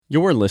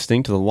You're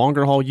listening to the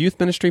Longer Haul Youth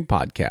Ministry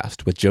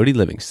Podcast with Jody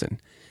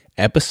Livingston,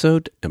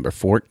 episode number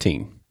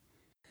 14.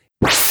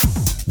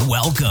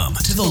 Welcome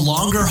to the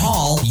Longer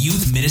Haul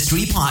Youth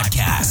Ministry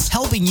Podcast,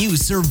 helping you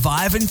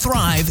survive and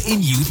thrive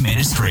in youth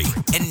ministry.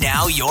 And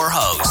now your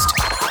host,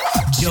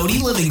 Jody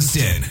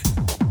Livingston.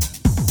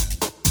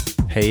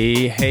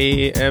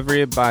 Hey,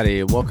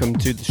 everybody. Welcome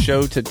to the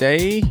show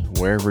today.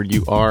 Wherever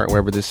you are,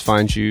 wherever this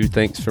finds you,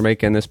 thanks for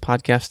making this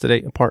podcast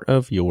today a part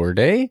of your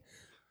day.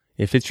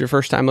 If it's your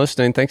first time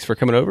listening, thanks for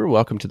coming over.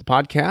 Welcome to the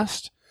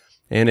podcast.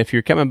 And if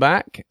you're coming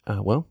back,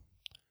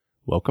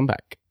 welcome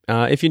back.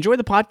 If you enjoy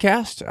the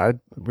podcast, I'd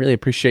really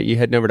appreciate you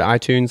heading over to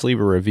iTunes, leave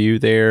a review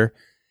there.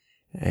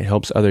 It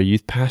helps other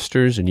youth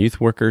pastors and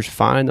youth workers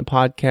find the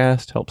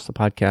podcast, helps the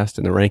podcast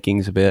in the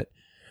rankings a bit,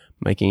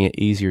 making it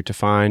easier to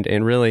find,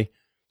 and really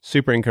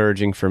super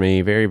encouraging for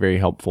me. Very, very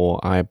helpful.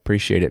 I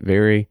appreciate it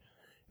very,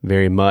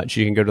 very much.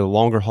 You can go to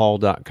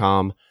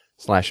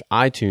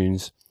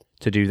longerhaul.com/iTunes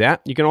to do that.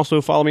 You can also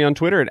follow me on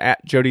Twitter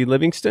at Jody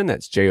Livingston.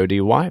 That's Jody,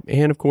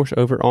 and of course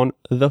over on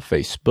the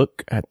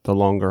Facebook at The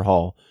Longer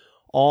Haul.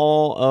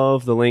 All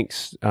of the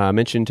links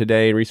mentioned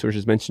today,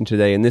 resources mentioned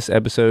today in this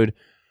episode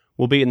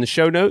will be in the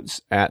show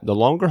notes at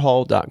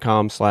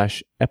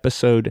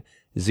thelongerhaul.com/episode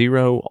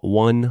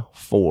 014.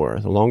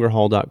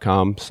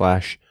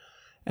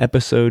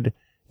 thelongerhaul.com/episode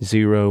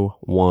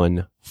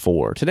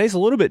 014. Today's a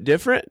little bit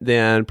different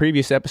than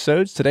previous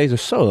episodes. Today's a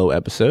solo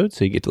episode,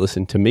 so you get to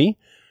listen to me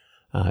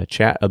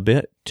chat a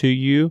bit to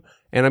you.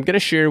 And I'm going to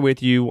share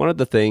with you one of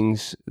the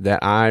things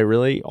that I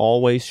really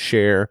always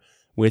share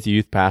with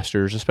youth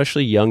pastors,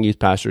 especially young youth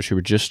pastors who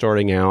are just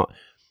starting out.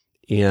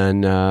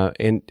 And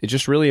it's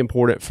just really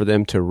important for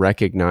them to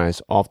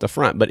recognize off the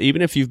front. But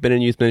even if you've been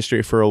in youth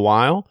ministry for a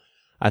while,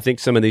 I think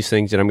some of these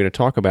things that I'm going to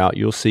talk about,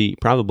 you'll see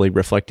probably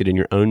reflected in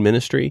your own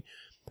ministry.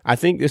 I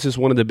think this is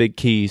one of the big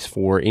keys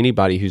for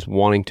anybody who's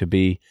wanting to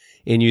be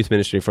in youth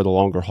ministry for the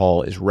longer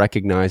haul, is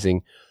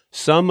recognizing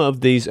some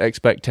of these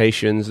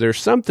expectations. There's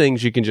some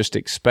things you can just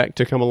expect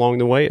to come along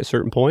the way at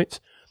certain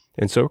points.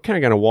 And so we're kind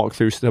of going to walk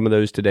through some of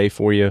those today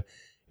for you.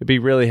 It'd be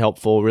really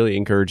helpful, really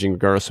encouraging,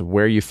 regardless of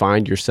where you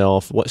find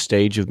yourself, what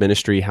stage of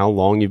ministry, how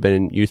long you've been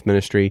in youth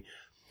ministry.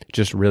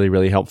 Just really,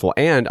 really helpful.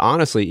 And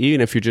honestly,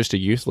 even if you're just a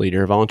youth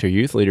leader, a volunteer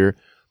youth leader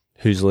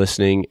who's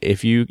listening,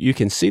 if you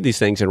can see these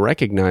things and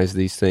recognize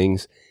these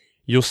things,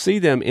 you'll see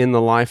them in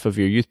the life of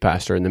your youth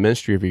pastor, in the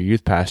ministry of your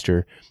youth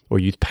pastor or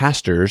youth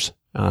pastors,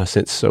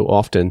 since so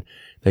often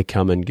they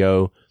come and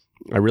go.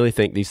 I really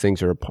think these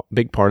things are a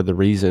big part of the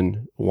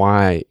reason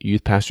why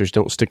youth pastors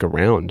don't stick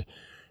around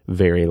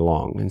very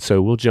long. And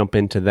so we'll jump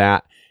into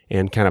that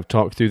and kind of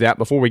talk through that.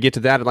 Before we get to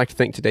that, I'd like to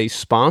thank today's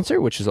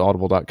sponsor, which is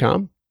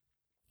audible.com.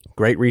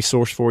 Great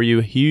resource for you,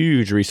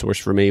 huge resource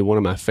for me. One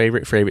of my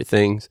favorite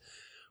things.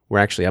 We're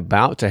actually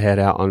about to head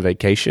out on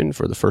vacation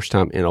for the first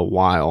time in a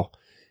while.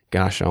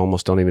 Gosh, I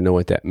almost don't even know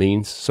what that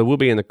means. So we'll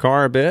be in the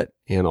car a bit,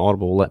 and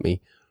Audible will let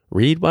me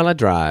read while I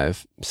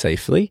drive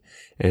safely.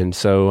 And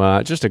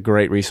so just a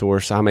great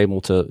resource. I'm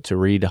able to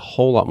read a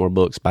whole lot more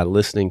books by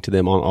listening to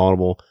them on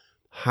Audible.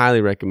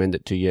 Highly recommend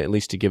it to you, at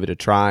least to give it a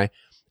try.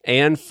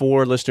 And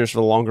for listeners for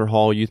the Longer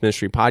Haul Youth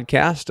Ministry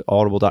Podcast,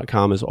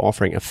 audible.com is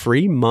offering a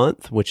free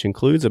month, which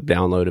includes a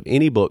download of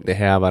any book they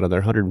have out of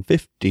their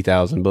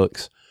 150,000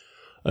 books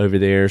over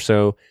there.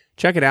 So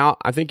check it out.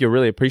 I think you'll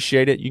really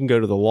appreciate it. You can go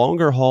to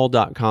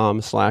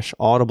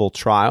thelongerhaul.com/audible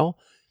trial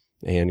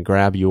and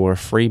grab your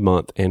free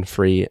month and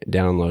free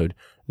download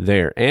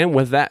there. And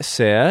with that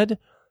said,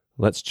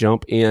 let's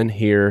jump in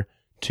here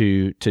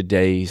to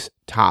today's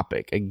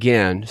topic.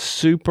 Again,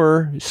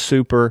 super,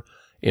 super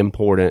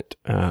important,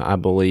 I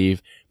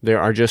believe.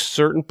 There are just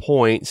certain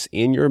points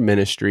in your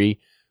ministry,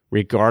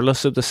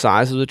 regardless of the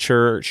size of the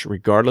church,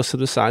 regardless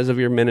of the size of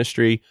your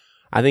ministry,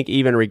 I think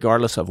even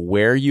regardless of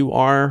where you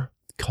are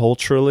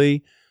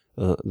culturally,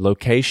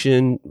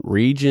 location,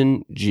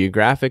 region,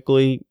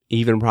 geographically,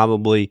 even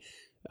probably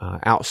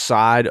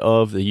outside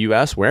of the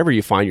U.S., wherever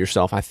you find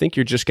yourself, I think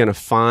you're just going to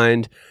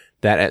find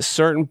that at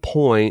certain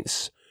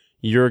points,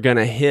 you're going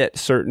to hit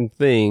certain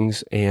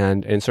things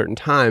and certain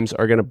times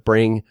are going to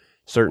bring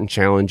certain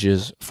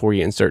challenges for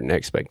you and certain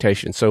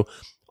expectations. So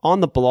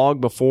on the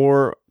blog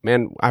before,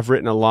 man, I've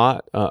written a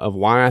lot of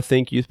why I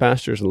think youth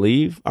pastors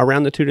leave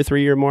around the 2 to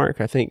 3 year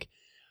mark. I think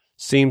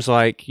seems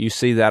like you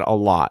see that a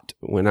lot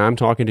when I'm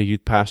talking to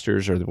youth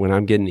pastors or when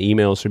I'm getting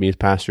emails from youth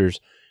pastors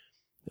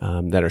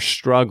that are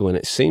struggling.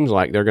 It seems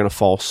like they're going to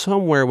fall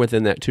somewhere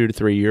within that 2 to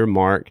 3 year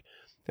mark.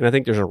 And I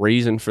think there's a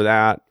reason for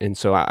that. And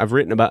so I've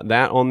written about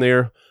that on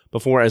there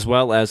before, as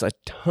well as a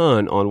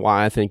ton on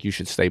why I think you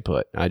should stay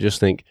put. I just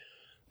think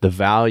the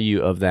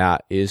value of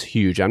that is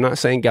huge. I'm not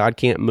saying God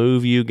can't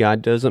move you.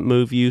 God doesn't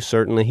move you.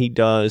 Certainly He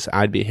does.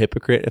 I'd be a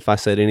hypocrite if I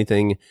said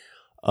anything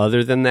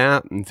other than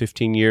that. In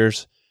 15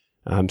 years,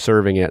 I'm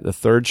serving at the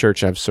third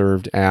church I've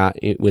served at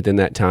within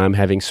that time,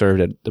 having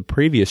served at the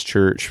previous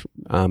church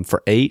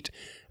for 8,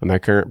 and my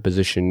current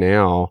position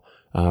now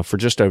for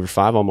just over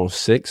 5,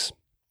 almost 6.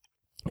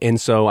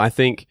 And so I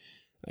think,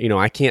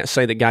 I can't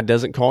say that God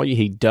doesn't call you.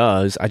 He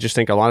does. I just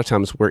think a lot of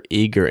times we're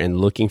eager and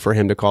looking for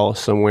Him to call us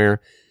somewhere.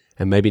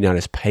 and maybe not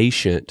as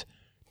patient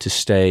to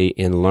stay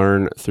and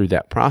learn through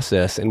that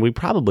process. And we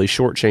probably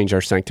shortchange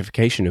our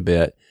sanctification a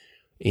bit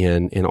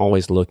in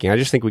always looking. I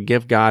just think we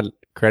give God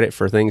credit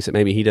for things that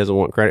maybe he doesn't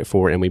want credit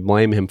for, and we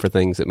blame him for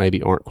things that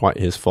maybe aren't quite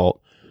his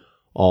fault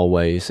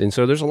always. And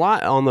so there's a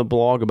lot on the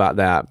blog about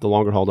that,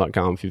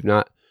 thelongerhaul.com. If you've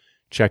not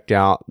checked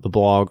out the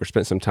blog or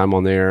spent some time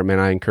on there, man,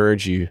 I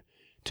encourage you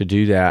to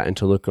do that and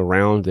to look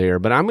around there.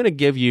 But I'm going to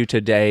give you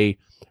today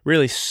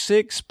really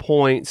 6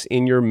 points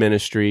in your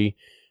ministry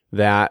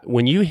that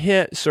when you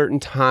hit certain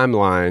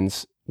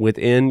timelines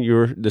within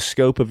the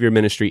scope of your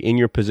ministry, in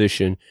your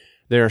position,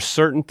 there are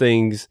certain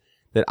things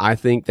that I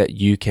think that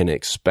you can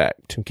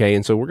expect. Okay.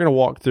 And so we're going to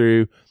walk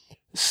through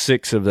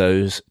 6 of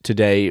those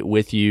today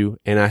with you.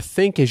 And I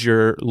think as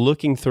you're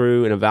looking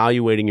through and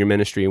evaluating your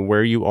ministry and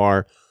where you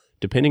are,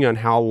 depending on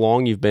how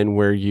long you've been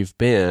where you've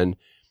been,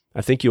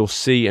 I think you'll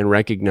see and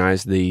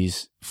recognize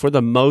these for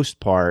the most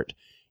part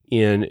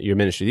in your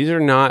ministry. These are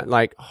not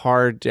like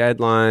hard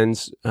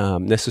deadlines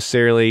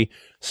necessarily.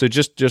 So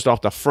just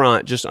off the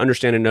front, just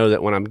understand and know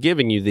that when I'm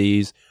giving you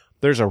these,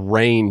 there's a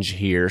range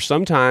here.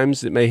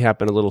 Sometimes it may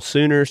happen a little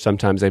sooner.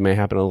 Sometimes they may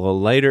happen a little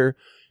later.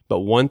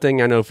 But one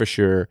thing I know for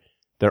sure,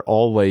 they're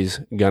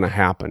always going to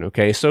happen.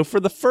 Okay. So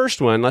for the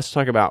first one, let's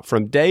talk about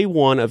from day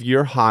one of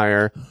your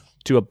hire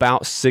to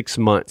about 6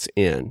 months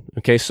in.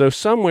 Okay. So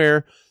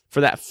somewhere for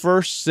that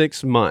first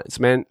 6 months,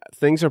 man,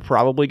 things are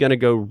probably going to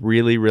go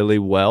really, really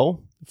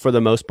well for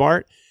the most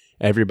part.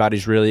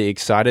 Everybody's really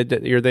excited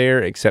that you're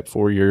there, except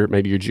for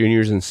maybe your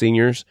juniors and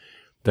seniors.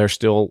 They're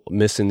still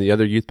missing the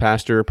other youth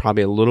pastor,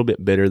 probably a little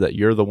bit bitter that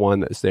you're the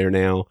one that's there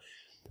now.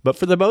 But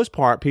for the most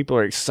part, people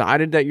are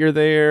excited that you're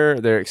there.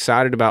 They're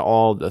excited about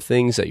all the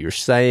things that you're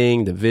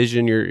saying, the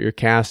vision you're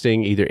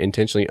casting, either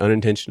intentionally,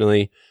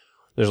 unintentionally.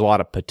 There's a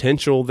lot of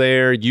potential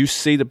there. You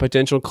see the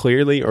potential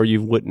clearly, or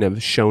you wouldn't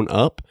have shown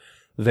up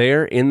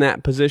there in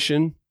that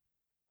position.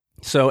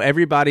 So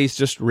everybody's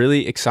just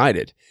really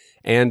excited.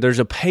 And there's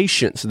a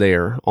patience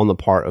there on the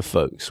part of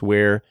folks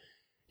where,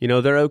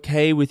 they're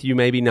okay with you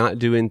maybe not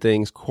doing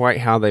things quite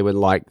how they would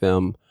like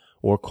them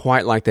or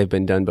quite like they've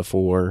been done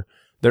before.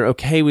 They're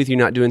okay with you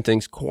not doing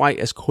things quite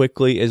as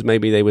quickly as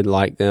maybe they would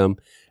like them.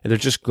 And they're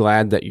just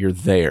glad that you're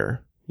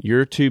there.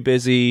 You're too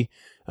busy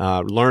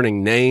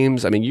learning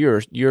names. I mean,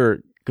 you're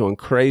going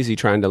crazy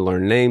trying to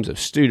learn names of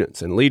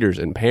students and leaders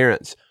and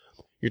parents.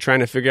 You're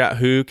trying to figure out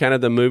who kind of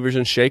the movers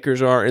and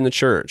shakers are in the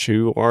church.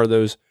 Who are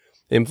those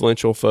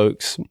influential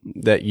folks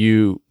that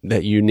you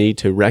need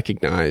to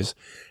recognize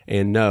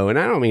and know. And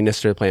I don't mean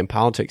necessarily playing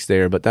politics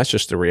there, but that's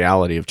just the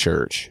reality of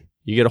church.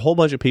 You get a whole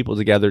bunch of people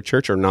together,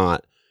 church or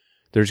not,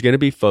 there's going to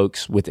be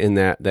folks within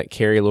that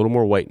carry a little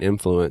more weight and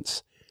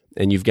influence,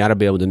 and you've got to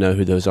be able to know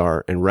who those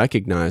are and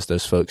recognize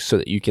those folks so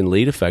that you can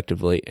lead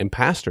effectively and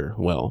pastor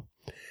well.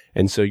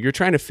 And so you're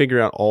trying to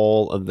figure out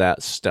all of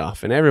that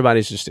stuff, and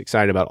everybody's just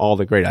excited about all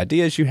the great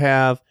ideas you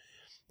have.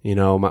 One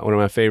of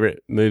my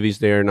favorite movies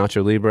there,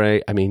 Nacho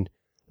Libre. I mean,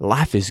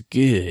 life is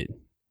good,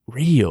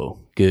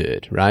 real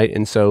good, right?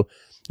 And so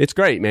it's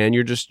great, man.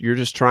 You're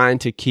just trying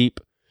to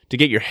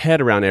get your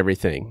head around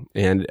everything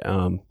and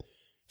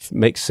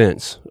make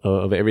sense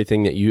of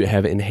everything that you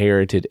have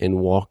inherited and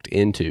walked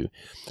into.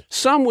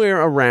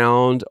 Somewhere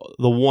around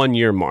the 1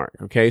 year mark,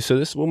 okay?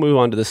 So we'll move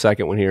on to the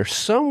second one here.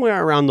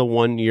 Somewhere around the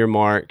 1 year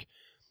mark,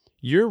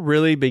 you're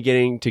really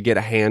beginning to get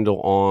a handle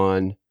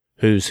on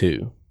who's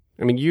who.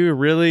 I mean, you're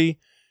really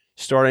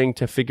starting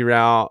to figure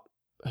out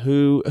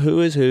who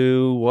is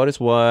who, what is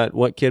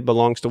what kid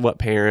belongs to what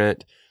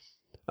parent,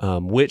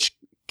 which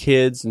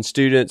kids and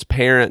students,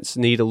 parents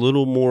need a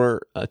little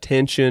more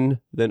attention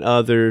than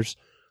others.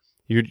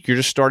 You're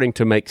just starting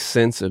to make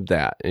sense of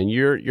that, and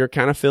you're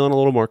kind of feeling a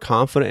little more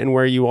confident in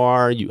where you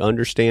are. You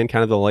understand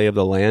kind of the lay of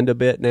the land a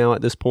bit now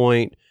at this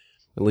point.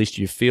 At least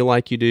you feel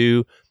like you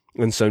do.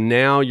 And so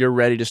now you're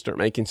ready to start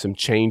making some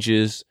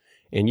changes,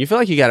 and you feel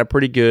like you got a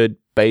pretty good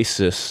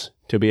basis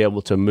to be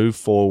able to move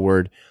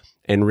forward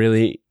and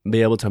really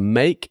be able to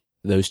make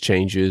those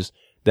changes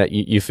that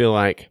you feel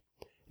like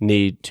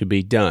need to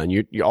be done.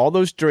 You all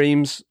those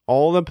dreams,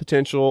 all the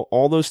potential,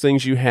 all those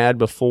things you had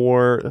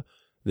before,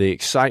 the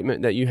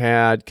excitement that you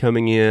had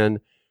coming in,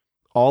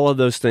 all of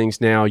those things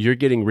now, you're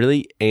getting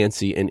really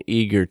antsy and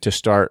eager to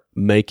start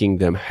making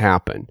them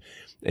happen.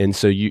 And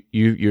so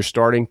you're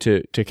starting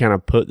to kind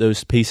of put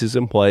those pieces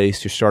in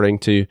place. You're starting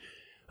to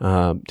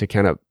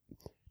kind of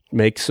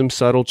make some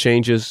subtle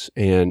changes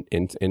and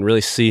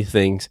really see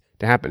things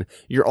to happen.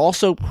 You're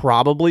also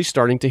probably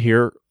starting to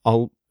hear,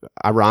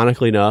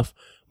 ironically enough,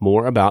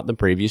 more about the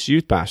previous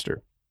youth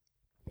pastor,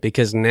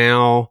 because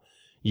now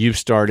you've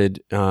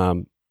started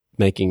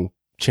making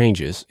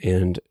changes,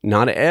 and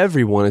not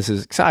everyone is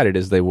as excited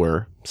as they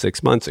were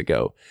 6 months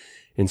ago.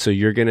 And so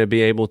you're going to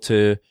be able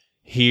to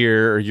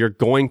hear, or you're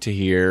going to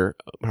hear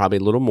probably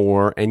a little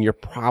more, and you're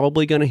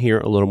probably going to hear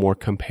a little more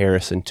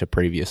comparison to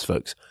previous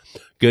folks,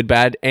 good,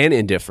 bad, and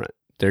indifferent.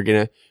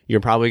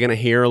 You're probably going to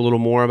hear a little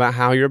more about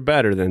how you're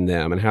better than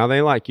them and how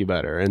they like you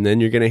better. And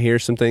then you're going to hear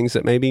some things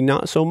that maybe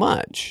not so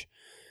much.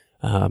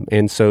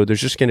 And so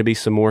there's just going to be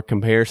some more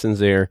comparisons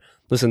there.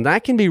 Listen,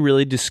 that can be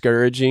really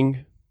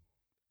discouraging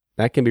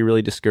That can be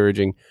really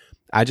discouraging.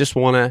 I just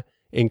want to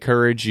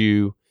encourage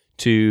you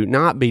to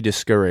not be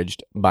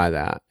discouraged by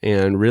that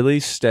and really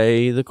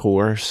stay the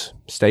course,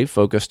 stay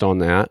focused on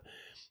that,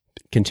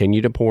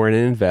 continue to pour in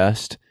and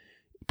invest,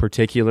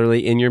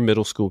 particularly in your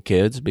middle school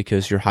kids,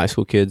 because your high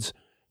school kids,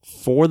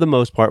 for the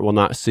most part, will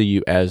not see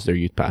you as their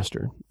youth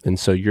pastor. And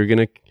so you're going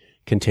to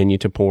continue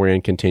to pour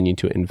in, continue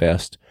to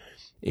invest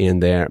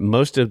in there.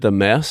 Most of the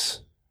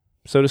mess,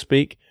 so to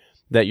speak,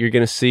 that you're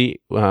going to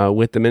see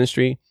with the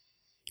ministry,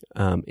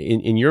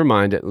 in your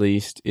mind at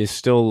least, is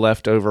still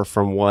left over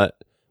from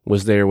what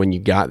was there when you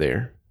got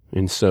there.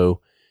 And so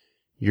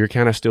you're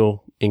kind of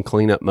still in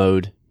cleanup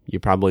mode, you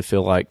probably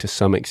feel like, to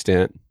some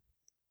extent.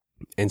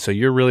 And so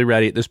you're really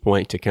ready at this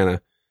point to kind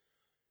of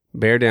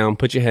bear down,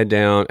 put your head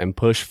down, and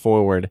push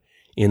forward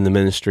in the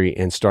ministry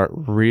and start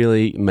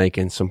really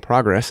making some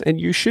progress. And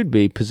you should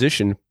be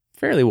positioned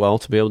fairly well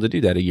to be able to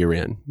do that a year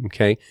in.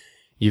 Okay.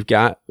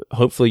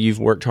 Hopefully you've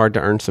worked hard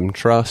to earn some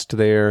trust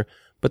there,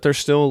 but there's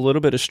still a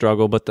little bit of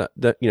struggle, but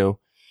the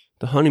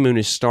honeymoon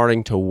is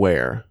starting to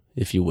wear,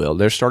 if you will.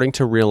 They're starting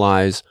to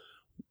realize,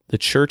 the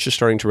church is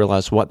starting to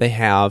realize what they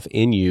have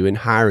in you in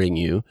hiring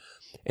you,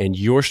 and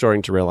you're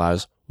starting to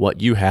realize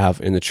what you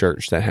have in the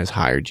church that has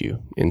hired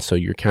you. And so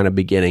you're kind of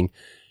beginning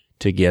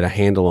to get a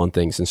handle on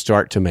things and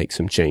start to make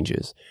some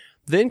changes.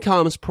 Then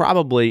comes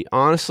probably,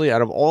 honestly,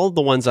 out of all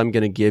the ones I'm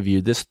going to give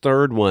you, this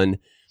third one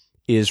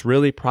is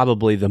really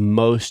probably the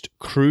most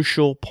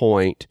crucial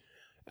point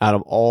out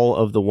of all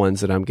of the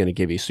ones that I'm going to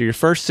give you. So your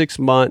first 6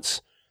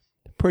 months,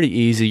 pretty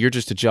easy. You're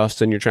just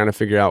adjusting. You're trying to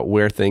figure out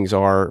where things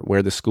are,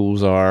 where the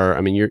schools are.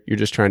 I mean, you're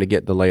just trying to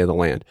get the lay of the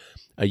land.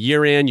 A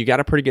year in, you got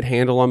a pretty good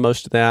handle on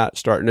most of that,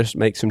 starting to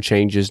make some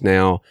changes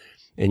now,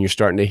 and you're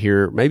starting to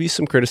hear maybe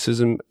some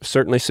criticism,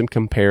 certainly some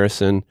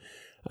comparison,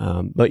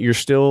 but you're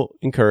still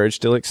encouraged,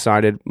 still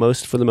excited.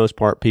 For the most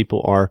part,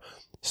 people are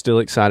still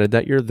excited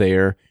that you're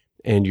there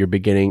and you're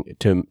beginning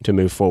to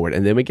move forward.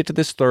 And then we get to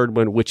this third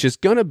one, which is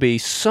going to be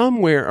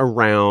somewhere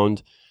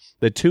around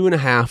the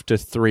 2.5 to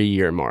 3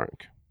 year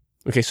mark.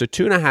 Okay, so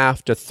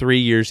 2.5 to 3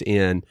 years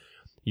in,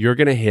 you're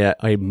going to hit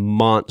a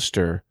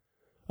monster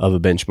of a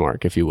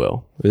benchmark, if you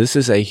will. This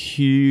is a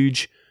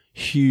huge,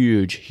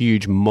 huge,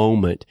 huge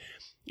moment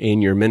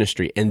in your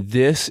ministry. And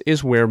this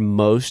is where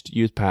most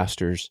youth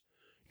pastors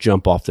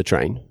jump off the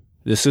train.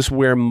 This is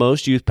where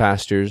most youth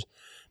pastors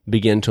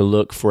begin to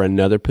look for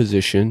another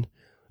position,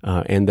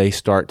 and they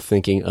start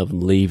thinking of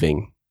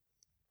leaving.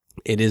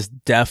 It is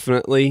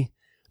definitely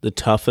the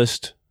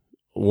toughest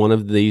one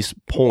of these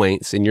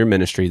points in your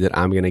ministry that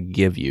I'm going to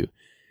give you.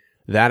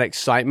 That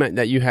excitement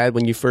that you had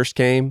when you first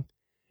came,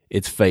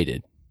 it's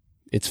faded.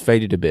 It's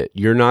faded a bit.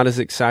 You're not as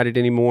excited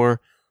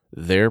anymore.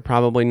 They're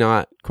probably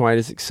not quite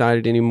as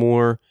excited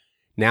anymore.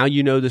 Now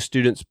you know the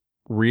students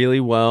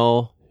really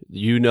well.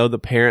 You know the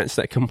parents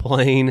that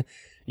complain.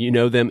 You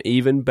know them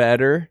even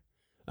better.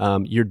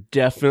 You're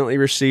definitely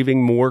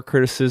receiving more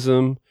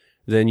criticism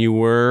than you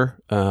were,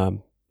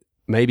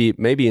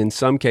 maybe in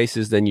some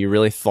cases than you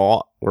really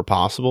thought were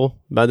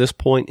possible by this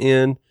point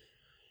in.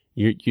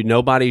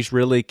 Nobody's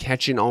really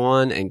catching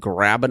on and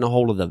grabbing a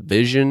hold of the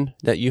vision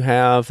that you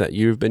have, that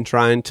you've been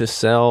trying to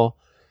sell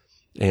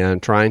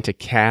and trying to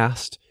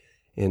cast.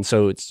 And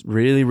so it's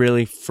really,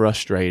 really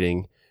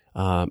frustrating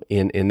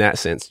in that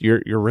sense.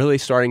 You're really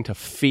starting to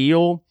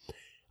feel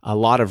a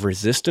lot of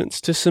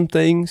resistance to some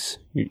things.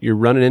 You're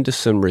running into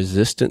some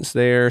resistance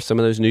there. Some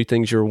of those new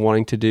things you're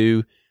wanting to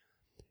do,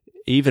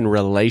 even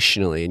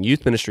relationally. And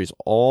youth ministry is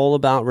all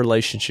about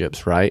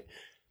relationships, right?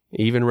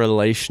 Even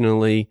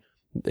relationally,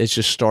 it's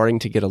just starting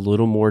to get a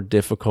little more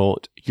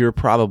difficult. You're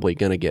probably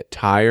going to get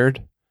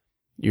tired.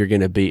 You're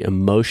going to be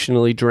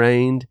emotionally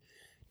drained,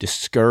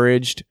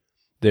 discouraged.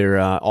 There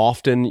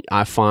often,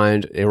 I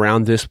find,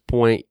 around this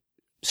point,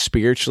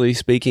 spiritually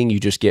speaking, you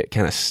just get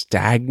kind of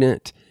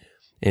stagnant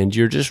and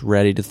you're just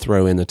ready to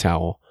throw in the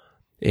towel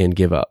and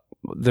give up.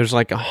 There's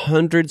like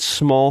 100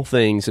 small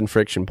things and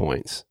friction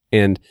points,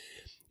 and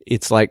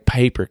it's like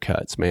paper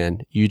cuts,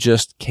 man. You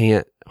just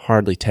can't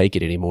hardly take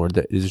it anymore.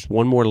 There's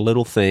one more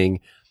little thing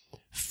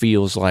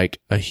feels like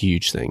a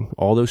huge thing.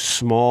 All those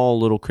small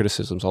little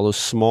criticisms, all those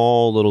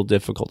small little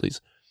difficulties,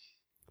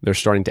 they're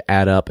starting to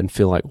add up and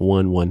feel like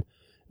one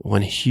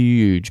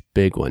huge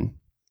big one.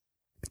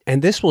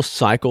 And this will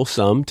cycle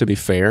some, to be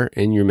fair,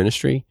 in your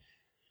ministry.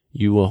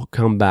 You will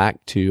come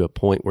back to a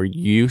point where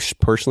you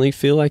personally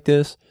feel like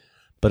this,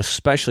 but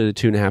especially the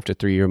 2.5 to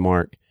 3 year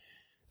mark,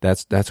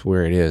 that's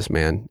where it is,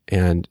 man.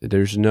 And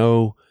there's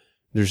no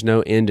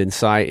end in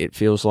sight. It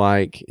feels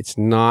like it's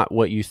not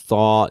what you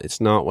thought. It's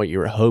not what you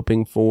were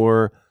hoping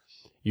for.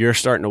 You're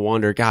starting to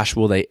wonder, gosh,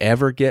 will they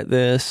ever get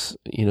this?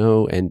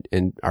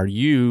 And are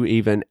you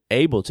even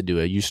able to do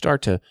it? You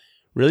start to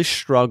really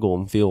struggle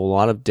and feel a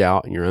lot of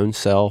doubt in your own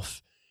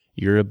self,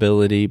 your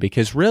ability,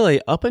 because really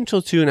up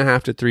until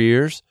 2.5 to 3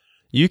 years,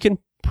 you can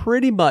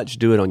pretty much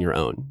do it on your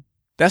own.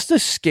 That's the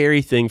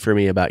scary thing for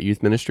me about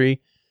youth ministry.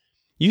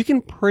 You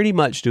can pretty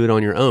much do it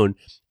on your own.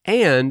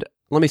 And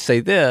let me say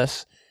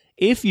this,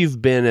 if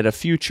you've been at a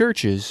few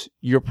churches,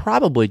 you're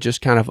probably just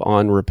kind of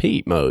on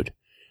repeat mode.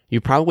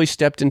 You probably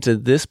stepped into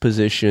this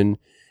position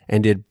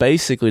and did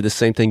basically the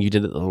same thing you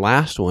did at the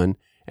last one,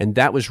 and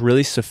that was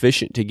really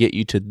sufficient to get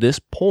you to this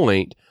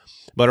point.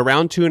 But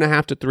around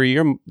 2.5 to 3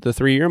 year, the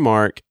 3 year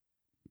mark,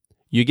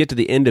 you get to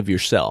the end of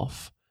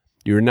yourself.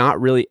 You're not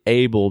really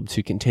able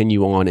to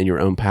continue on in your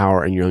own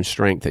power and your own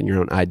strength and your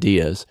own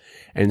ideas.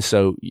 And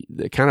so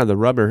the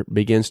rubber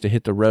begins to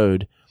hit the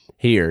road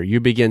here. You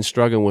begin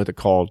struggling with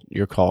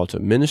your call to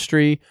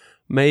ministry.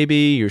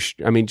 Maybe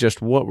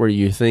just what were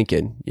you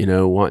thinking?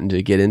 Wanting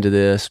to get into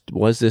this?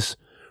 Was this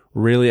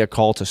really a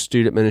call to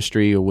student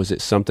ministry, or was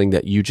it something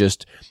that you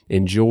just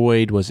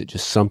enjoyed? Was it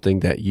just something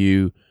that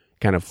you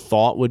kind of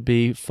thought would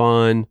be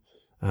fun?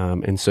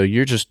 And so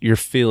you're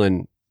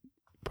feeling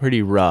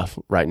pretty rough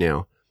right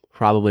now.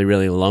 Probably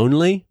really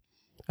lonely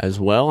as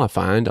well. I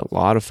find a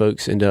lot of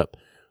folks end up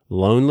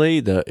lonely.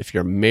 If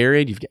you're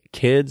married, you've got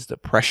kids, the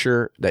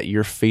pressure that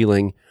you're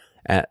feeling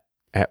at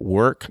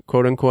work,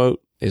 quote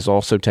unquote, is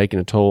also taking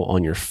a toll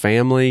on your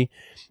family.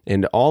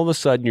 And all of a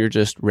sudden you're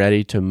just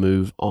ready to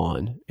move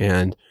on.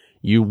 And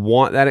you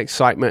want that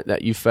excitement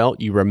that you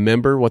felt. You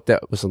remember what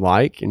that was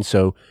like. And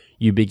so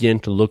you begin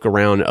to look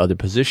around at other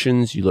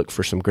positions. You look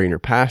for some greener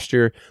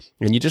pasture,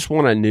 and you just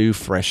want a new,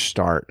 fresh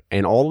start.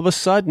 And all of a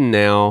sudden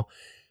now,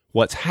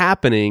 what's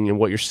happening and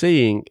what you're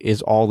seeing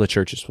is all the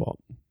church's fault.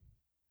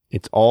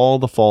 It's all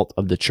the fault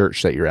of the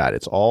church that you're at.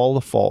 It's all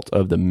the fault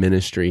of the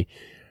ministry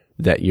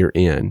that you're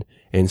in.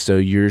 And so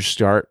you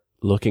start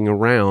looking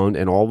around,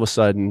 and all of a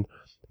sudden,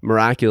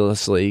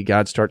 miraculously,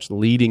 God starts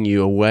leading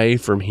you away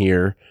from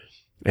here,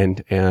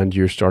 and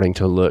you're starting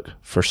to look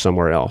for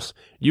somewhere else.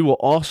 You will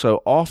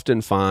also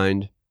often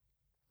find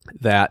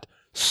that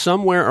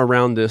somewhere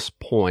around this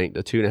point,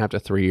 the 2.5 to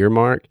 3 year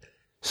mark,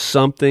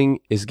 something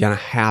is going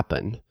to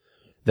happen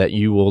that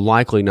you will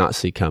likely not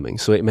see coming.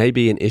 So it may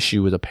be an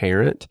issue with a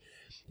parent.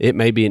 It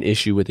may be an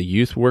issue with a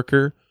youth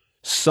worker.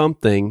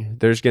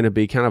 There's going to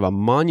be kind of a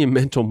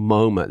monumental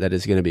moment that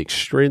is going to be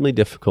extremely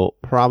difficult,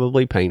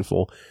 probably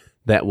painful,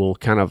 that will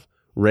kind of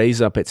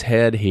raise up its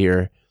head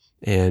here,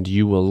 and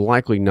you will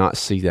likely not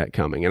see that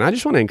coming. And I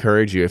just want to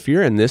encourage you, if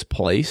you're in this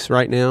place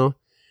right now,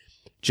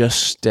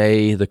 just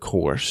stay the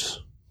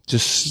course.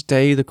 Just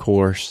stay the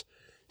course.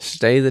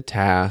 Stay the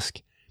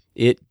task.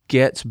 It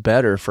gets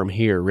better from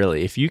here,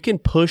 really. If you can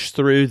push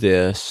through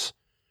this,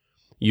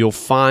 you'll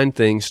find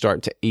things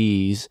start to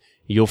ease.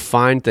 You'll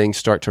find things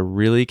start to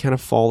really kind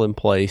of fall in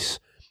place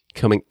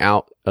coming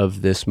out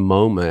of this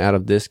moment, out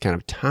of this kind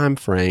of time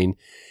frame.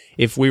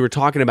 If we were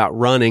talking about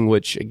running,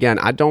 which again,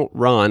 I don't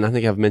run. I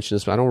think I've mentioned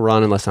this, but I don't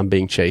run unless I'm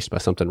being chased by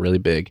something really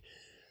big.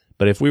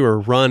 But if we were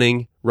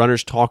running,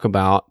 runners talk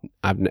about,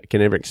 I can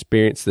never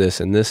experience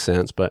this in this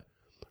sense, but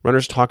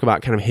runners talk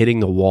about kind of hitting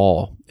the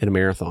wall in a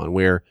marathon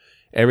where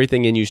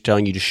everything in you is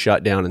telling you to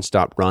shut down and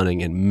stop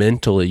running. And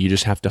mentally, you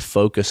just have to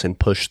focus and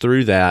push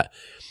through that.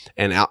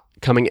 And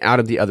coming out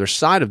of the other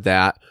side of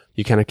that,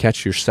 you kind of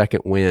catch your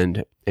second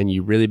wind and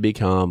you really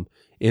become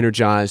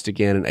energized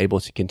again and able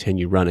to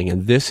continue running.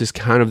 And this is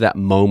kind of that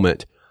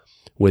moment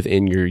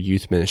within your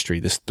youth ministry.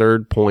 This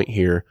third point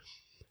here,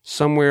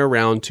 somewhere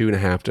around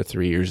 2.5 to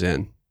 3 years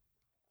in.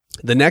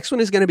 The next one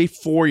is going to be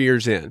 4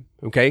 years in.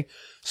 Okay.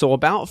 So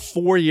about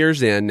 4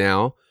 years in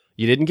now,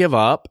 you didn't give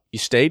up. You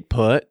stayed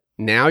put.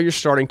 Now you're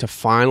starting to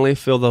finally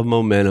feel the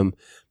momentum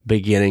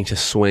beginning to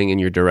swing in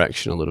your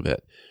direction a little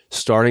bit.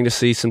 Starting to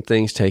see some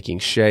things taking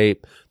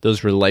shape.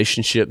 Those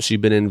relationships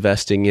you've been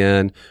investing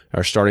in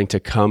are starting to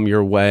come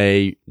your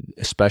way,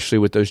 especially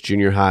with those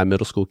junior high,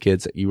 middle school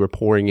kids that you were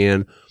pouring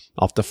in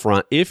off the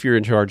front. If you're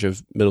in charge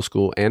of middle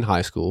school and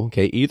high school,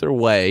 okay, either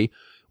way,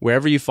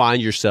 wherever you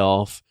find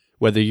yourself,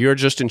 whether you're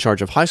just in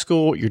charge of high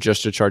school, you're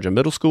just in charge of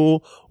middle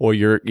school, or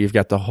you've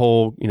got the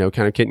whole,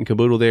 kind of kit and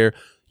caboodle there.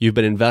 You've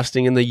been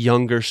investing in the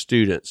younger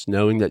students,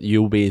 knowing that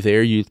you'll be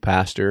their youth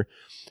pastor.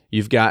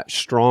 You've got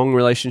strong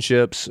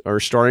relationships, or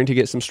starting to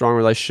get some strong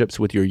relationships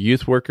with your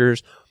youth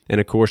workers and,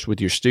 of course, with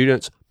your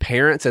students.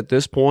 Parents at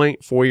this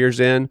point, 4 years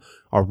in,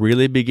 are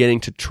really beginning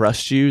to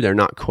trust you. They're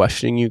not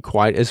questioning you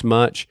quite as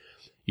much.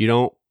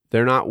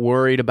 They're not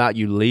worried about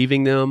you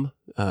leaving them.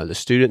 The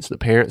students, the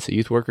parents, the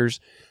youth workers,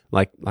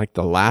 like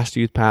the last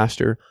youth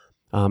pastor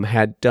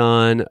had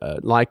done,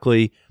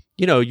 likely.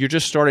 You're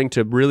just starting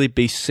to really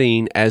be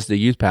seen as the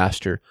youth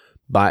pastor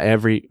by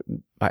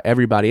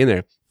everybody in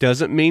there.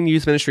 Doesn't mean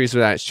youth ministry is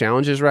without its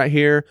challenges right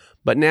here,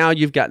 but now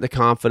you've got the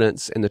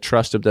confidence and the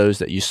trust of those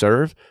that you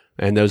serve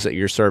and those that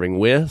you're serving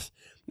with.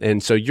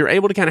 And so you're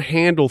able to kind of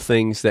handle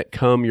things that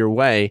come your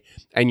way,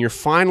 and you're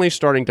finally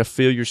starting to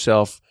feel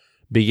yourself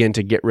begin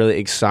to get really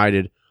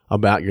excited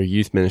about your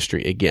youth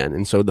ministry again.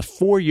 And so the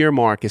 4 year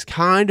mark is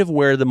kind of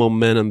where the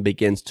momentum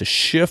begins to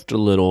shift a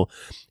little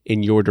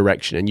in your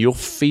direction. And you'll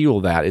feel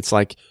that. It's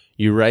like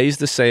you raise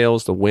the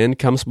sails, the wind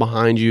comes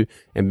behind you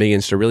and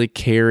begins to really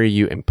carry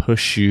you and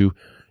push you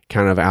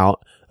kind of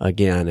out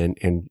again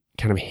and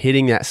kind of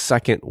hitting that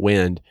second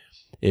wind,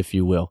 if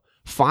you will.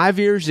 5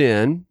 years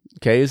in,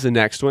 okay, is the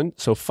next one.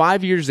 So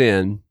 5 years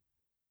in,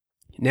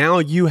 now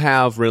you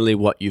have really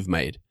what you've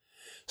made.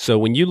 So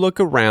when you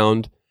look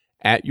around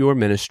at your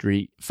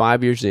ministry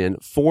 5 years in,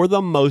 for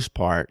the most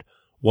part,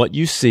 what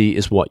you see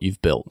is what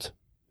you've built.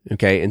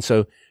 Okay. And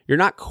so you're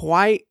not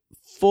quite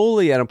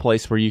fully at a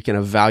place where you can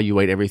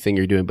evaluate everything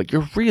you're doing, but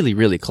you're really,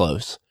 really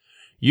close.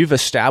 You've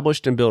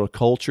established and built a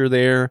culture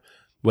there,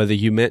 whether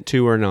you meant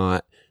to or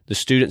not. The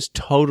students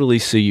totally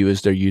see you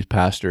as their youth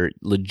pastor,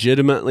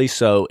 legitimately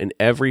so in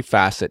every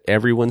facet.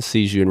 Everyone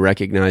sees you and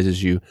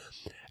recognizes you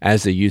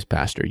as a youth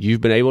pastor.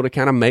 You've been able to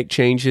kind of make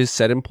changes,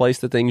 set in place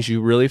the things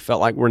you really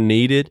felt like were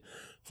needed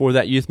for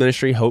that youth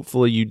ministry.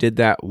 Hopefully you did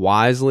that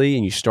wisely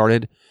and you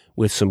started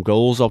with some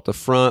goals up the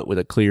front with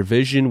a clear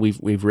vision.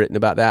 We've written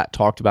about that,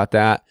 talked about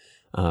that.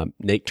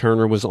 Nate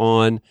Turner was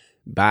on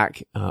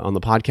the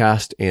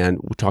podcast, and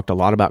we talked a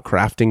lot about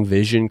crafting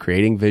vision,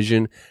 creating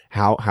vision,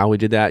 how we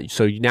did that.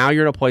 So now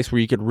you're in a place where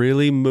you could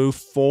really move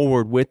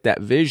forward with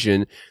that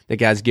vision that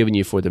God's given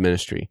you for the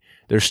ministry.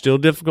 There's still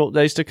difficult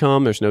days to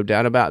come. There's no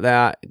doubt about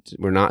that.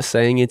 We're not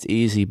saying it's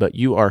easy, but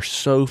you are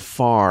so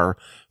far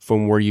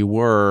from where you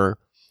were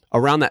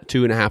around that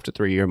 2.5 to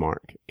 3 year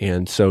mark.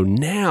 And so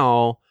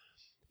now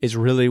is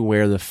really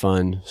where the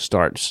fun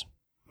starts.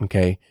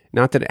 Okay.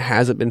 Not that it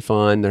hasn't been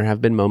fun. There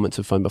have been moments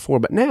of fun before,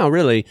 but now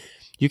really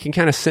you can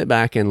kind of sit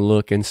back and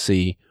look and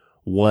see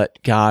what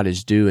God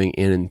is doing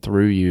in and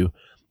through you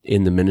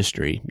in the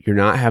ministry. You're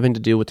not having to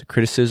deal with the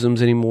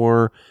criticisms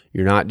anymore.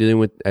 You're not dealing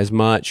with as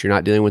much. You're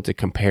not dealing with the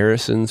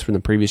comparisons from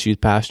the previous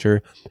youth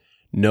pastor.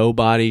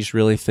 Nobody's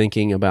really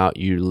thinking about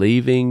you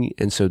leaving.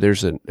 And so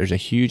there's a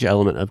huge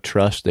element of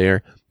trust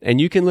there. And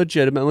you can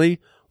legitimately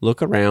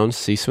look around,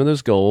 see some of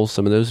those goals,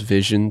 some of those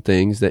vision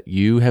things that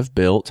you have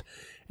built,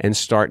 and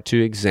start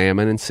to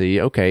examine and see,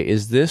 okay,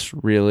 is this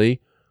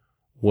really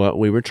what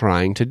we were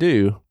trying to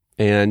do?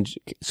 And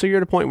so you're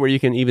at a point where you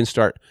can even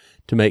start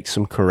to make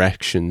some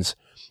corrections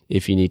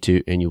if you need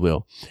to, and you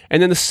will.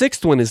 And then the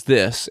sixth one is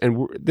this,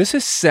 and this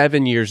is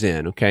 7 years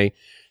in, okay?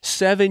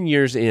 7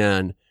 years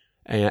in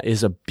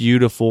is a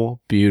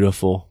beautiful,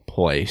 beautiful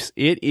place.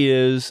 It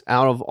is,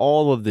 out of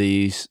all of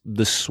these,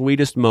 the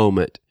sweetest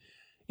moment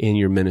in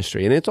your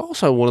ministry. And it's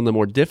also one of the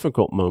more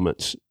difficult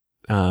moments,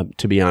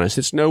 to be honest.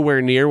 It's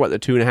nowhere near what the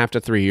 2.5 to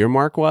 3 year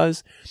mark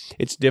was.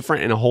 It's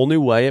different in a whole new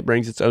way. It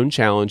brings its own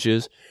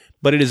challenges,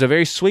 but it is a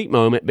very sweet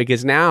moment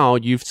because now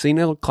you've seen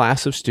a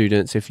class of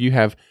students. If you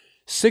have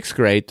 6th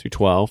grade through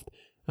 12th,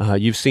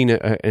 you've seen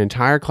an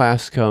entire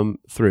class come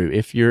through.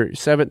 If you're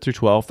 7th through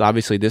 12th,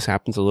 obviously this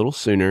happens a little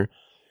sooner,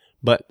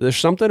 but there's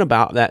something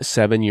about that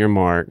 7 year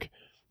mark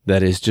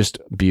that is just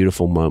a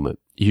beautiful moment.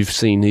 You've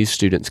seen these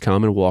students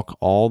come and walk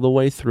all the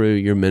way through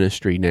your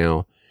ministry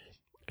now,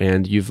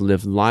 and you've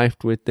lived life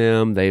with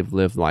them. They've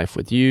lived life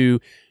with you.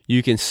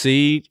 You can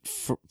see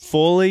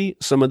fully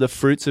some of the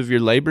fruits of your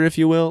labor, if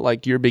you will.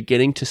 Like you're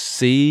beginning to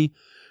see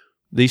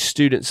these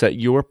students that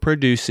you're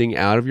producing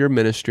out of your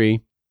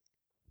ministry,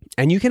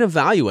 and you can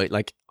evaluate,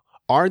 like,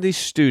 are these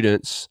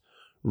students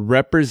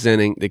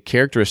representing the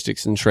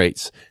characteristics and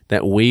traits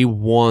that we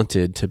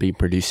wanted to be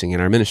producing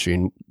in our ministry?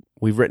 And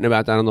we've written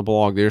about that on the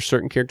blog. There are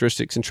certain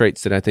characteristics and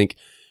traits that I think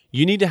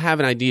you need to have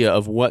an idea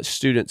of what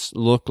students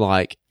look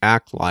like,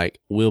 act like,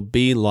 will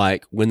be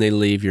like when they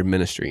leave your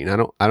ministry.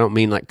 And I don't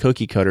mean like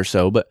cookie cutter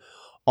but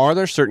are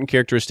there certain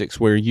characteristics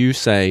where you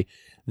say,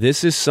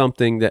 this is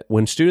something that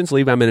when students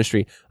leave my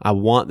ministry, I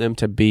want them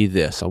to be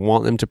this. I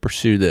want them to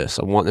pursue this.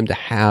 I want them to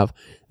have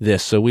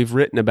this. So we've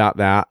written about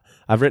that.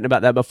 I've written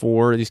about that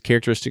before, these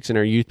characteristics in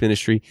our youth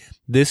ministry.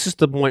 This is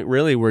the point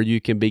really where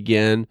you can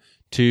begin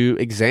to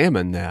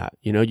examine that.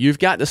 You know, you've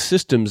got the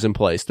systems in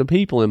place, the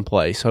people in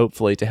place,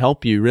 hopefully, to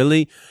help you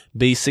really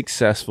be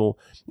successful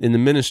in the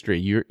ministry.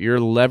 You're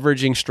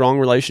leveraging strong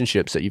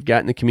relationships that you've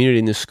got in the community,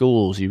 in the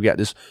schools. You've got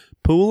this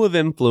pool of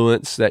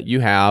influence that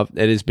you have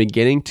that is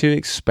beginning to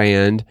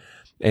expand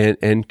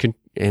and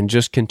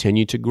just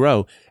continue to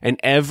grow. And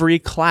every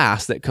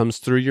class that comes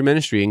through your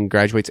ministry and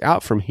graduates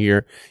out from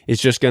here is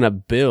just going to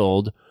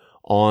build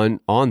on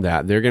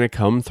that. They're going to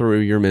come through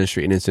your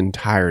ministry in its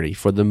entirety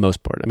for the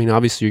most part. I mean,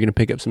 obviously you're going to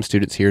pick up some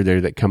students here or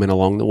there that come in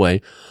along the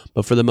way,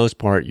 but for the most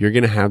part, you're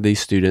going to have these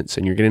students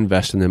and you're going to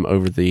invest in them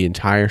over the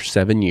entire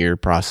 7 year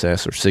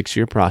process or 6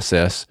 year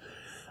process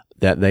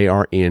that they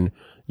are in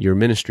your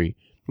ministry.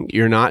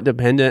 You're not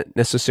dependent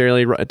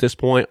necessarily at this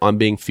point on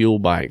being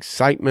fueled by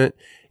excitement.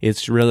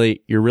 You're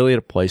really at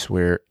a place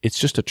where it's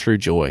just a true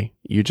joy.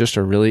 You just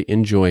are really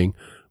enjoying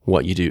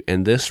what you do.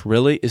 And this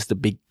really is the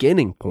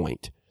beginning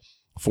point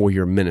for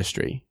your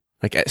ministry.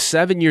 Like at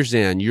 7 years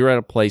in, you're at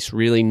a place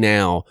really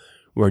now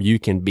where you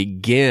can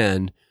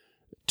begin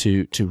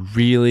to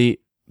really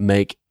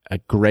make a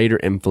greater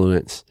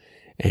influence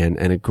and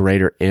a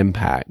greater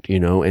impact, you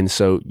know? And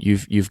so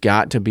you've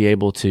got to be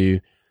able to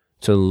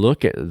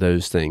look at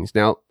those things.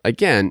 Now,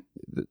 again,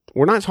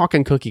 we're not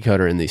talking cookie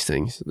cutter in these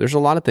things. There's a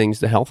lot of things.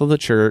 The health of the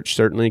church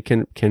certainly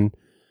can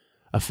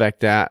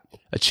affect that.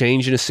 A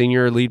change in a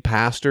senior or lead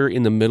pastor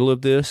in the middle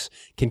of this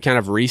can kind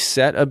of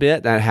reset a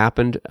bit. That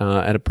happened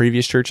at a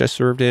previous church I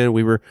served in.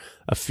 We were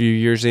a few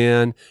years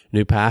in.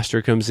 New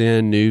pastor comes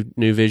in,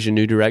 new vision,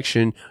 new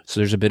direction. So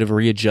there's a bit of a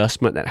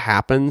readjustment that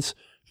happens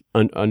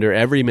under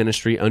every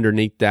ministry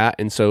underneath that.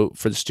 And so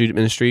for the student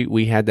ministry,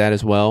 we had that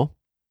as well.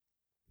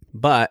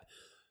 But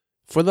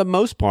for the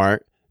most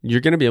part,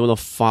 you're going to be able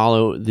to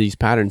follow these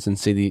patterns and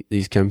see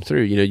these come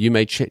through. You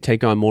may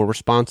take on more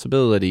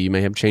responsibility. You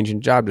may have change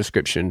in job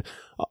description.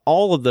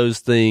 All of those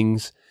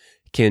things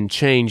can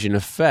change and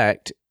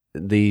affect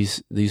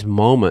these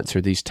moments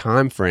or these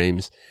time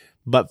frames.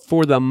 But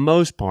for the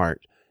most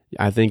part,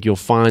 I think you'll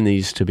find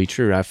these to be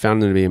true. I've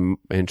found them to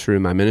be true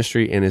in my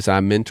ministry. And as I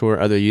mentor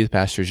other youth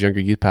pastors, younger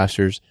youth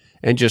pastors,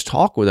 and just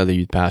talk with other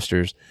youth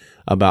pastors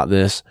about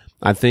this,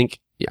 I think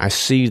I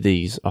see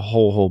these a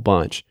whole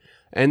bunch.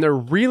 And they're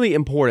really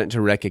important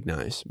to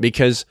recognize,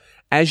 because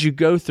as you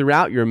go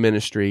throughout your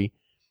ministry,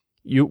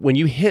 when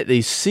you hit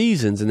these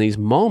seasons and these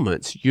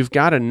moments, you've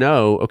got to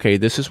know, okay,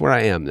 this is where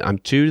I am. I'm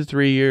 2 to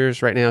 3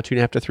 years right now,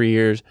 2.5 to 3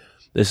 years.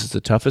 This is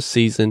the toughest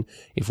season.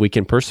 If we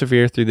can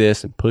persevere through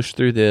this and push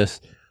through this,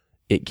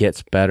 it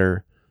gets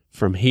better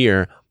from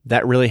here.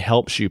 That really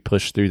helps you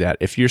push through that.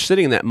 If you're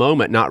sitting in that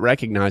moment, not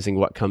recognizing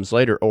what comes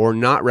later, or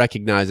not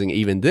recognizing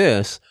even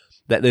this,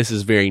 that this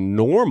is very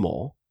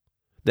normal,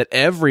 that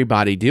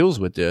everybody deals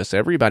with this,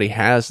 everybody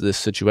has this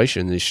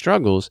situation, these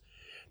struggles,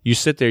 you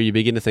sit there, you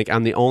begin to think,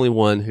 I'm the only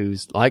one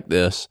who's like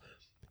this.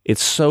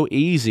 It's so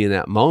easy in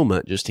that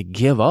moment just to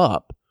give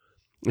up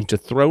and to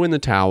throw in the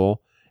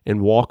towel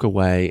and walk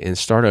away and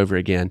start over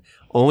again,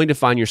 only to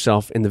find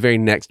yourself in the very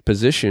next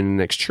position,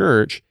 next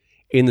church,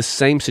 in the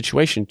same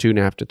situation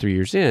 2.5 to 3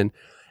 years in.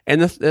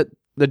 And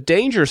the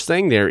dangerous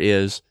thing there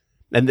is,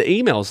 and the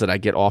emails that I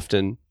get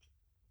often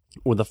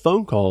or the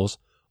phone calls,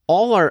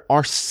 all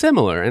are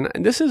similar.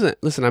 And this isn't,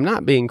 listen, I'm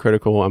not being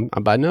critical. I'm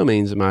by no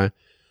means am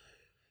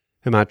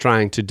I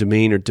trying to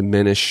demean or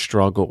diminish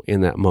struggle in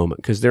that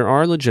moment, because there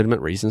are legitimate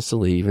reasons to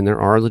leave, and there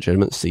are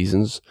legitimate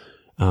seasons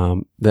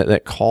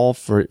that call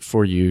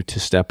for you to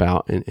step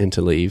out and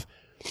to leave.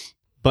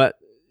 But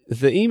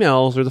the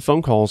emails or the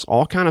phone calls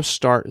all kind of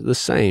start the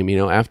same.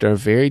 After a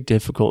very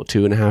difficult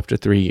 2.5 to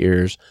 3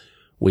 years,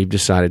 we've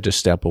decided to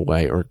step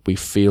away, or we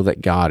feel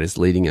that God is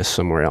leading us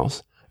somewhere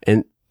else.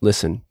 And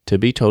listen, to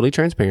be totally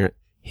transparent,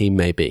 He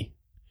may be.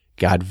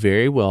 God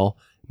very well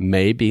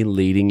may be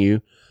leading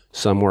you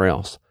somewhere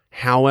else.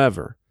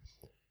 However,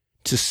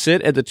 to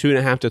sit at the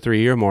 2.5 to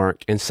 3 year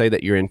mark and say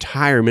that your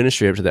entire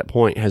ministry up to that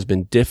point has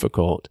been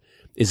difficult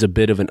is a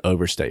bit of an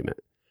overstatement.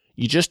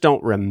 You just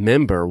don't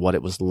remember what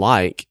it was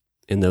like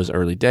in those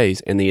early days,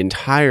 and the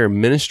entire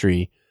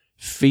ministry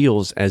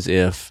feels as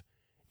if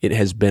it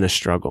has been a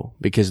struggle,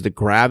 because the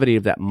gravity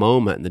of that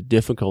moment and the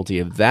difficulty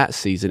of that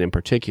season in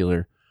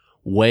particular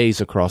weighs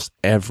across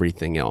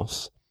everything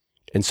else.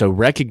 And so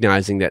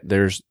recognizing that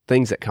there's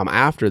things that come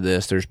after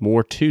this, there's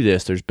more to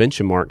this, there's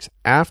benchmarks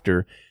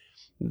after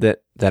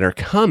that are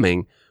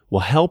coming, will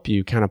help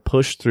you kind of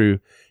push through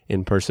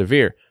and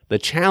persevere. The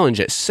challenge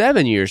at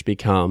 7 years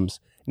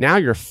becomes, now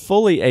you're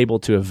fully able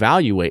to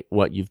evaluate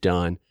what you've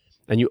done,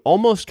 and you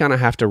almost kind of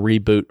have to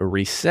reboot or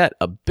reset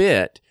a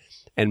bit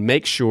and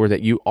make sure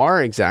that you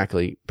are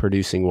exactly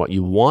producing what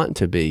you want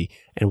to be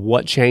and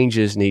what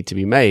changes need to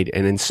be made.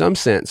 And in some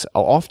sense,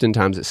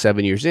 oftentimes at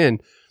 7 years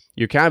in,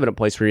 you're kind of in a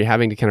place where you're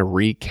having to kind of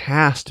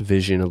recast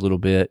vision a little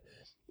bit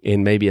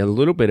in maybe a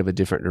little bit of a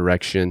different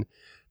direction,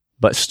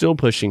 but still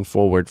pushing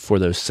forward for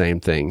those same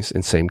things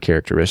and same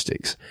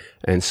characteristics.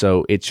 And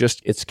so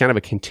it's kind of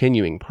a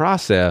continuing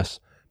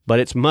process, but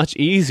it's much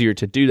easier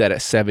to do that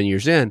at 7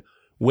 years in,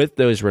 with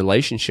those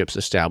relationships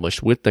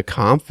established, with the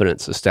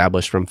confidence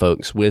established from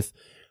folks, with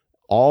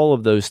all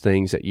of those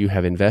things that you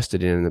have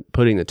invested in and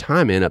putting the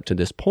time in up to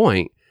this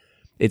point.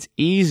 It's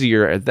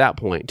easier at that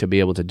point to be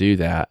able to do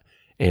that.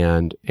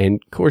 And of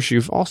course,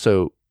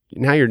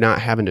 now you're not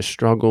having to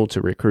struggle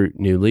to recruit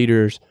new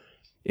leaders.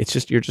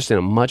 You're just in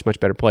a much, much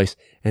better place.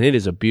 And it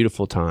is a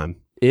beautiful time.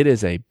 It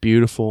is a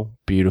beautiful,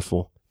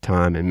 beautiful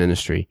time in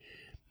ministry.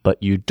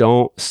 But you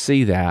don't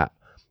see that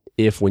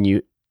when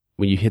you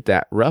hit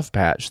that rough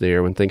patch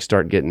there, when things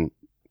start getting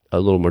a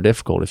little more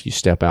difficult, if you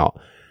step out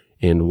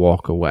and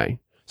walk away.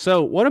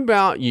 So what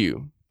about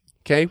you?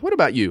 Okay, what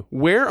about you?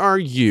 Where are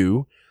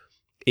you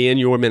in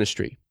your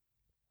ministry?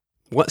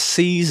 What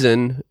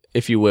season,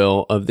 if you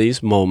will, of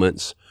these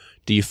moments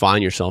do you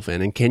find yourself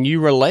in? And can you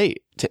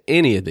relate to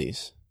any of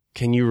these?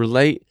 Can you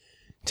relate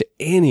to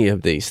any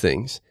of these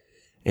things?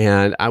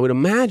 And I would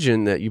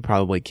imagine that you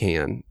probably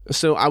can.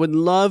 So I would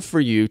love for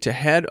you to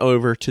head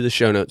over to the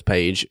show notes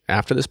page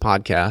after this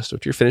podcast,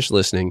 after you're finished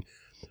listening,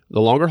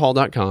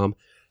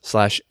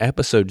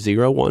 thelongerhaul.com/episode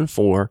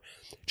 014.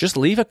 Just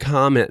leave a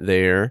comment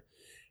there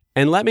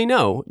and let me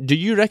know. Do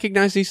you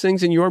recognize these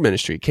things in your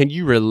ministry? Can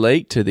you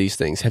relate to these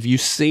things? Have you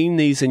seen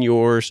these in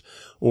yours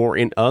or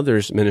in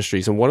others'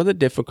 ministries? And what are the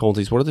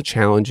difficulties? What are the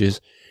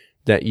challenges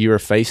that you are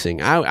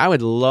facing? I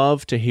would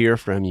love to hear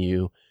from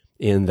you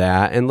in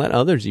that, and let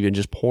others even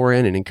just pour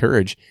in and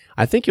encourage.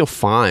 I think you'll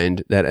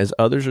find that as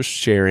others are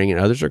sharing and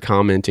others are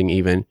commenting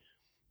even,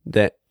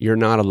 that you're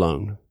not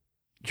alone.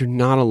 You're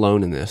not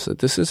alone in this. That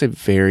this is a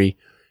very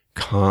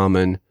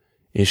common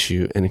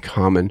issue and a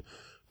common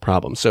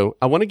problem. So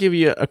I want to give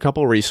you a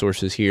couple of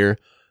resources here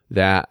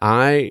that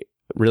I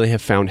really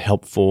have found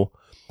helpful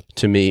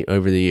to me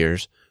over the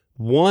years.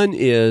 One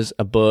is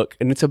a book,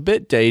 and it's a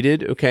bit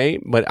dated, okay,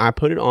 but I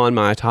put it on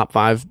my top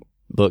 5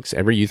 books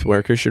every youth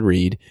worker should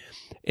read,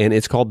 and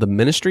it's called The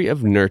Ministry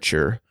of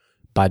Nurture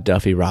by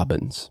Duffy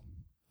Robbins.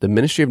 The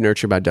Ministry of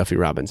Nurture by Duffy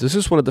Robbins. This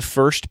is one of the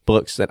first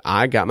books that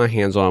I got my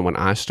hands on when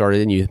I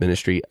started in youth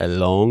ministry a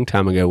long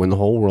time ago, when the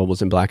whole world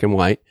was in black and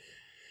white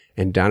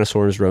and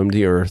dinosaurs roamed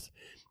the earth.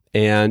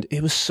 And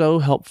it was so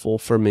helpful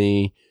for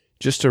me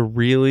just to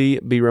really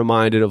be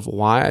reminded of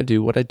why I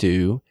do what I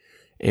do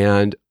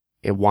and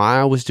why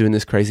I was doing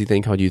this crazy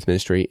thing called youth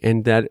ministry,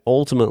 and that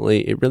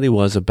ultimately it really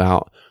was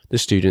about the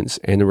students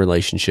and the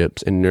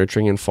relationships and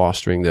nurturing and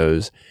fostering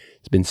those.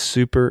 It's been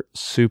super,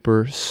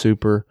 super,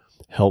 super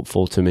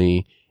helpful to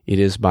me. It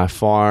is by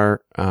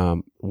far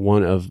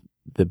one of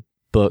the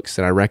books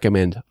that I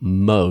recommend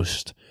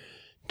most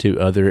to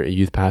other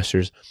youth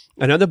pastors.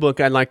 Another book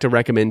I'd like to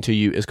recommend to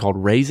you is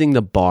called Raising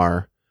the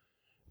Bar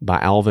by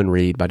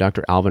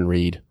Dr. Alvin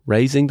Reed.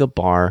 Raising the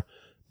Bar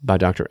by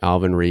Dr.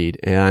 Alvin Reed.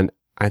 And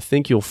I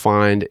think you'll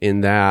find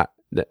in that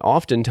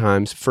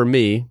oftentimes for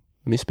me,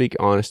 let me speak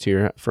honest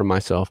here for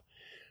myself,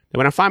 that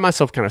when I find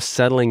myself kind of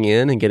settling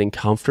in and getting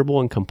comfortable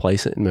and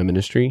complacent in my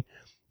ministry,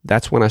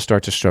 that's when I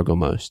start to struggle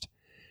most.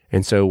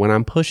 And so when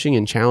I'm pushing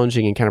and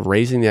challenging and kind of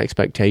raising the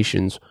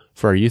expectations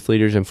for our youth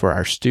leaders and for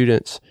our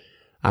students,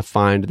 I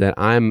find that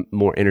I'm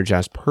more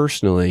energized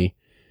personally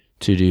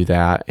to do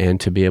that and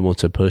to be able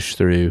to push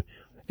through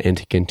and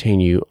to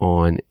continue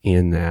on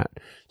in that.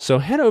 So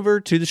head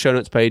over to the show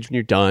notes page when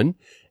you're done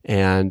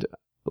and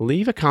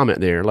leave a comment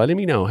there letting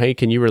me know, hey,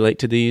 can you relate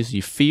to these?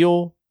 You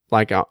feel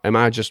like, am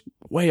I just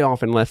way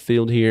off in left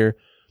field here?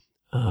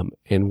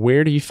 And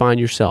where do you find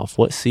yourself?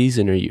 What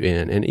season are you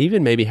in? And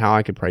even maybe how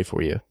I could pray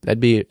for you. That'd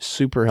be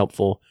super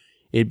helpful.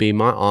 It'd be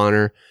my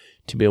honor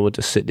to be able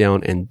to sit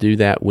down and do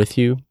that with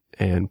you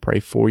and pray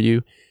for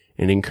you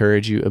and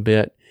encourage you a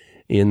bit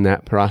in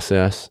that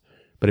process.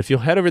 But if you'll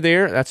head over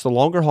there, that's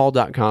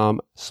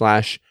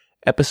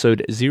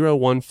thelongerhaul.com/episode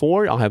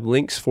 014. I'll have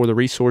links for the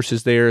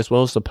resources there as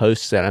well as the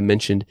posts that I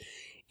mentioned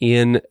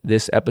in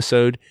this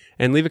episode,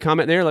 and leave a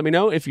comment there. Let me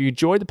know if you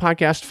enjoyed the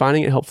podcast,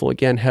 finding it helpful.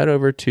 Again, head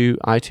over to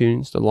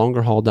iTunes,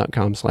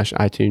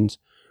 thelongerhaul.com/iTunes,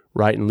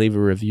 write and leave a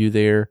review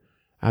there.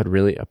 I'd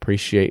really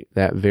appreciate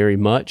that very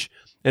much.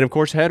 And of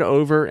course, head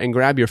over and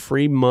grab your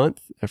free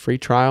month, a free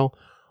trial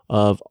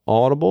of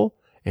Audible,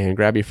 and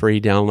grab your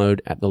free download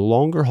at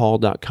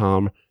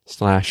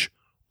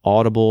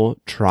thelongerhaul.com/Audible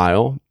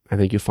trial. I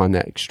think you'll find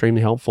that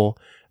extremely helpful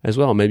as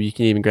well. Maybe you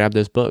can even grab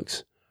those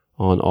books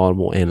on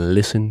Audible and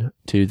listen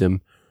to them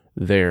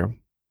there.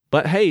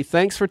 But hey,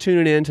 thanks for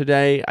tuning in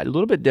today. A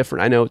little bit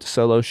different. I know it's a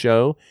solo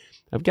show.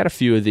 I've got a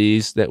few of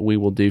these that we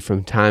will do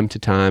from time to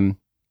time,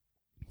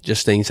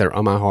 just things that are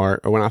on my heart,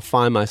 or when I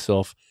find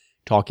myself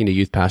talking to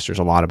youth pastors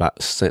a lot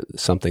about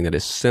something that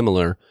is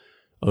similar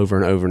over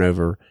and over and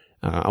over.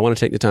 I want to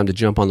take the time to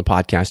jump on the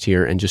podcast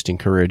here and just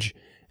encourage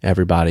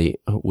everybody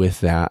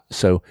with that.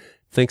 So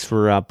thanks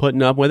for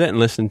putting up with it and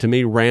listening to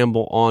me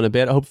ramble on a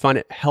bit. I hope you find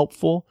it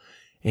helpful.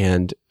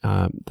 And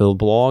the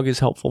blog is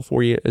helpful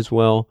for you as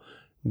well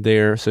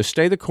there. So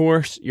stay the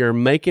course. You're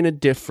making a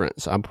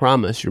difference. I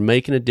promise you're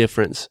making a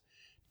difference.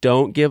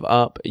 Don't give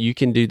up. You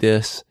can do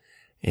this.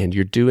 And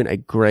you're doing a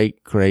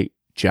great, great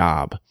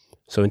job.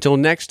 So until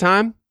next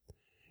time,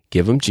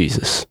 give them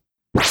Jesus.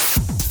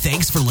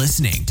 Thanks for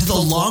listening to the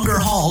Longer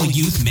Haul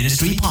Youth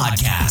Ministry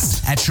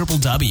Podcast at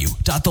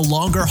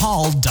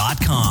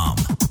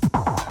www.thelongerhaul.com.